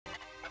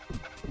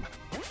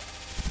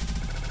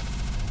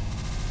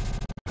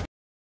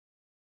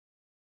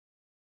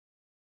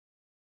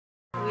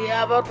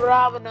about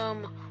robbing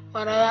them.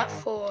 What are that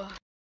for?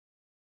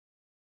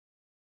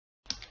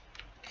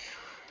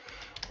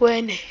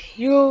 When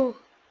you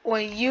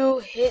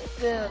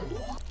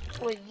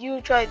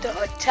try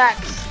to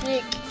attack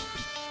Snick,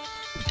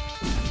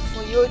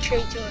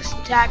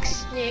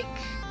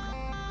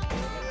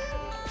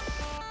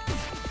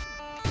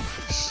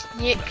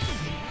 Snick,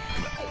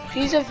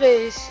 piece of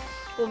face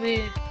will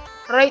be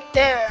right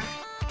there,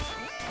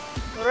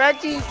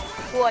 ready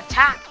to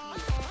attack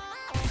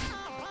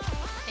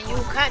you, and you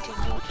can't do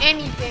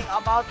anything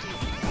about it.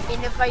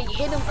 And if I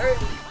hit him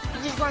early,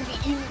 he's just gonna be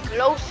even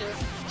closer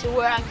to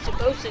where I'm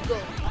supposed to go.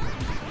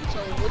 So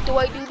what do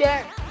I do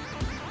there?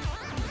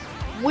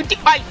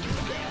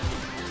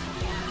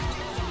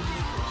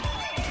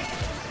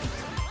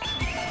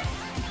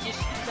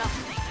 Just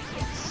nothing.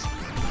 Yes.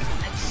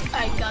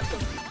 I got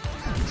them.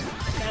 I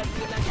gotta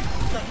be like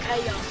the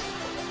chaos.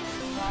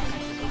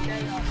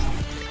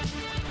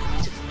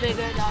 To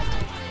figure it out.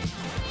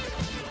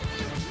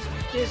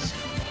 Just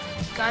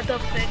gotta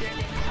figure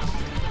it out.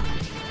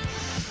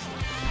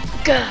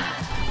 God.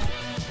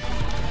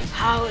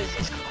 How is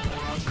this gonna work?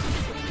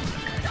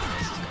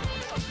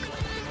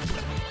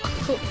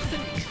 Oh my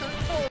god,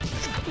 how is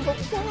this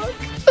gonna work?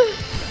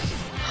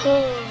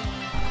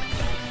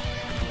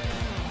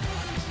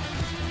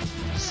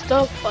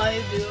 Stuff I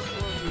do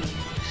for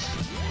views.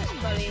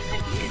 Probably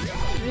never get the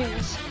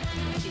views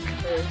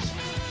because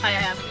I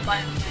have a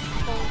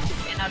microphone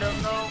and I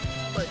don't know,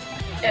 but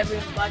every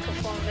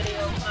microphone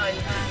video I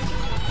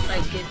have,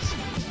 like, it's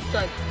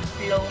like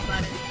low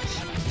amount of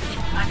views.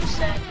 I'm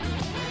sad.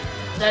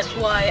 That's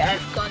why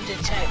I've gone to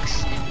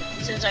text.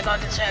 Since I got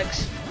the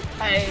text,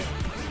 I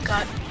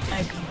got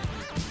like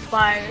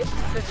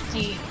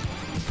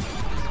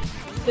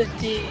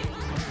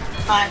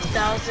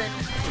 55,000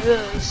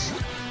 views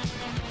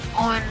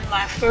on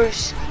my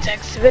first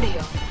text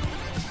video.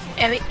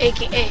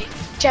 AKA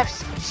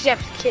Chef's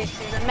Kiss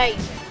is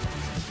amazing.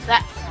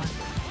 That one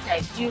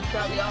that you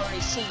probably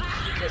already seen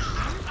because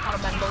it's one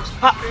of my most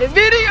popular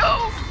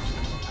videos.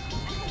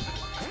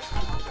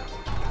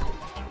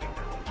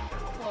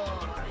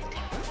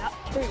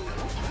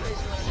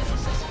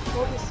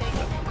 Focusing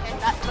and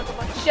not talk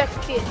about Chef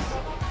Kids.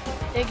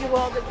 Thank you for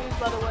all the views,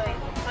 by the way.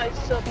 I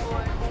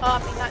support.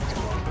 Not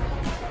support.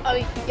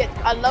 Yes,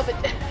 I love it.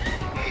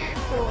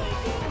 Oh my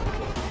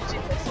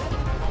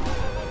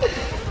god,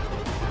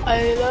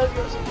 I love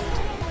your support.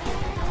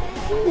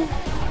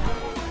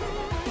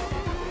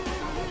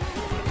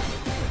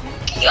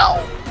 Yo.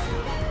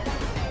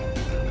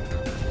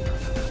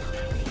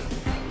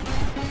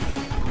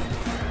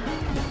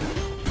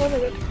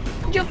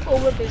 Jump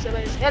over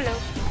Pizzatricked. Hello.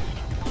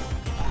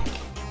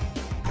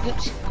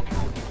 Oops.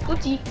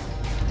 Oopsie.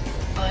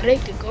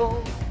 Ready to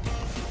go.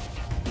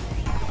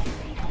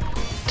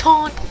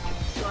 Taunt.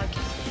 So I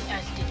can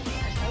as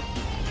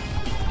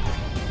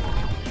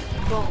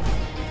well. Boom.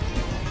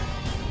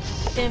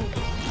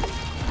 Simple.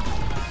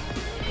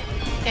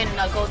 And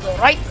I go the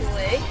right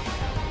way.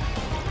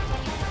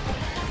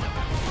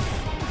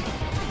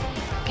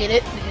 Get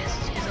it?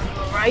 Because it's on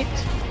the right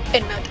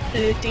and not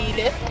the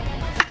left.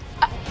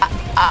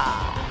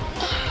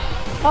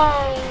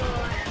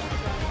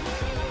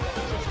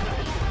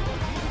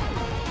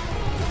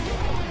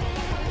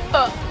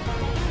 Oh.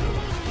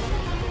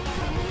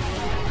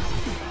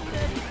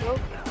 There you go.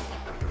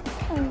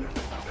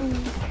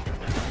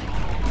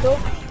 Go.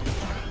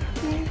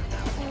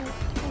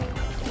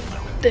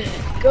 There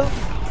you go.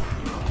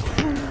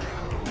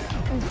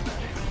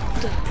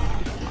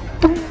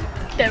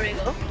 There we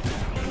go.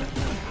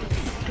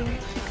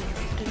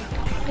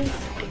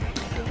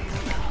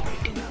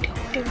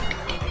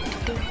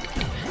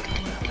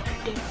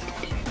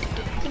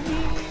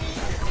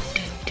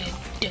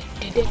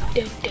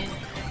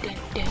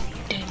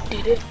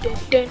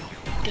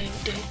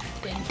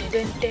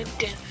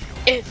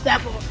 It's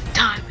that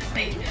time,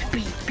 baby.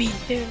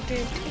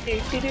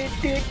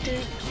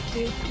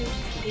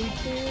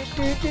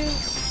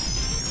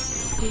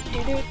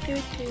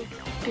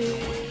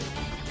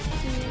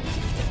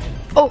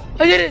 Oh,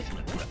 I did it!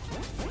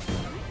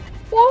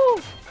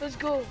 Whoa, let's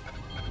go.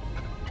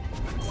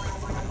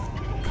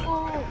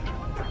 Oh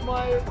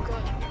my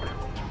god.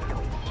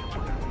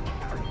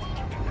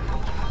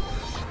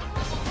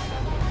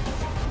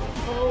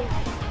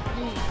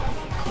 Holy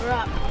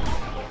crap.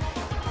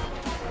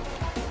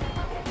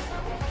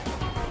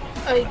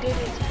 I did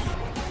it.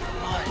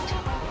 What?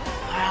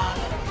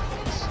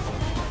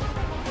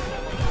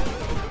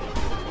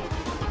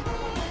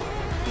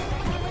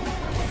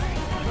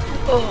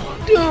 Oh,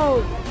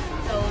 dude.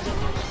 That was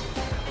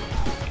amazing.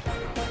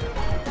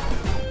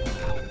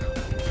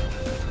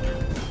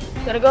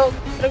 Gotta go.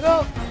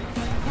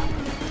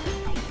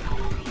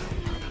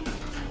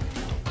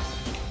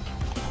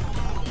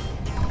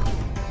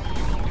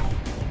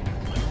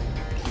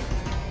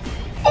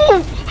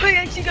 Oh, I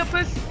actually got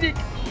past the stick.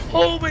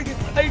 Oh my god,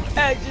 I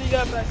actually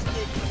got past the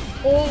stick.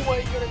 Oh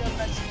my god, I got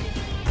past the stick.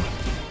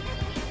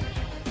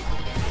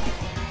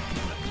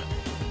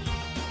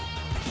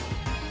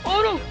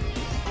 Oh no,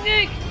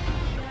 snake.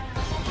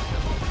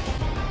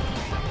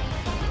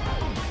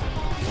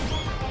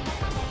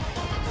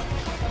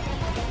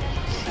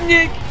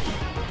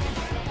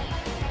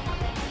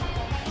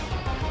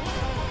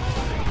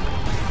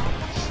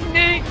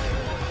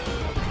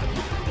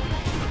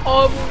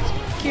 almost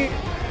killed,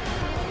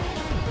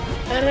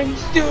 and I'm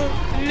still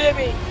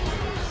living.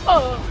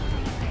 Oh,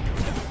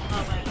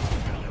 oh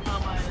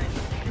my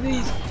life.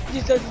 Please,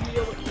 just let me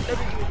do it. Let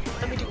me do it.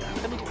 Let me do it.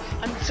 Let me do it.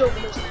 I'm so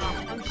close now.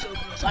 I'm so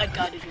close. I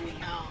gotta do it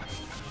now.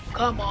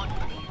 Come on.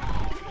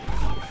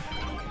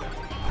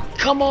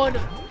 Come on.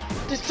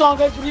 The song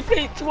has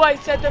replayed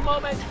twice at the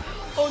moment.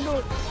 Oh no,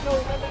 no.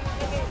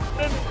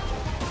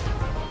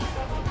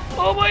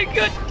 Oh my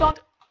god, don't.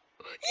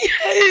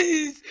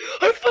 Yes!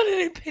 I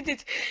finally picked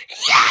it.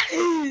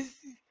 Yes!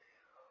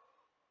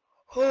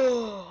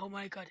 Oh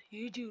my god,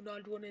 you do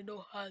not want to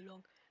know how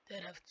long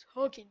that I've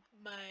talking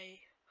my.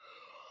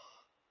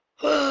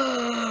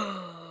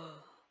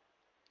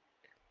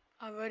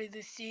 I'm ready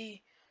to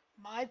see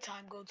my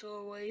time go to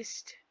a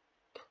waste.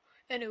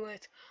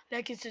 Anyways,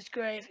 like and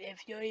subscribe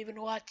if you're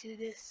even watching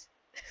this.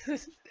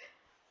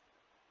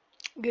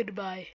 Goodbye.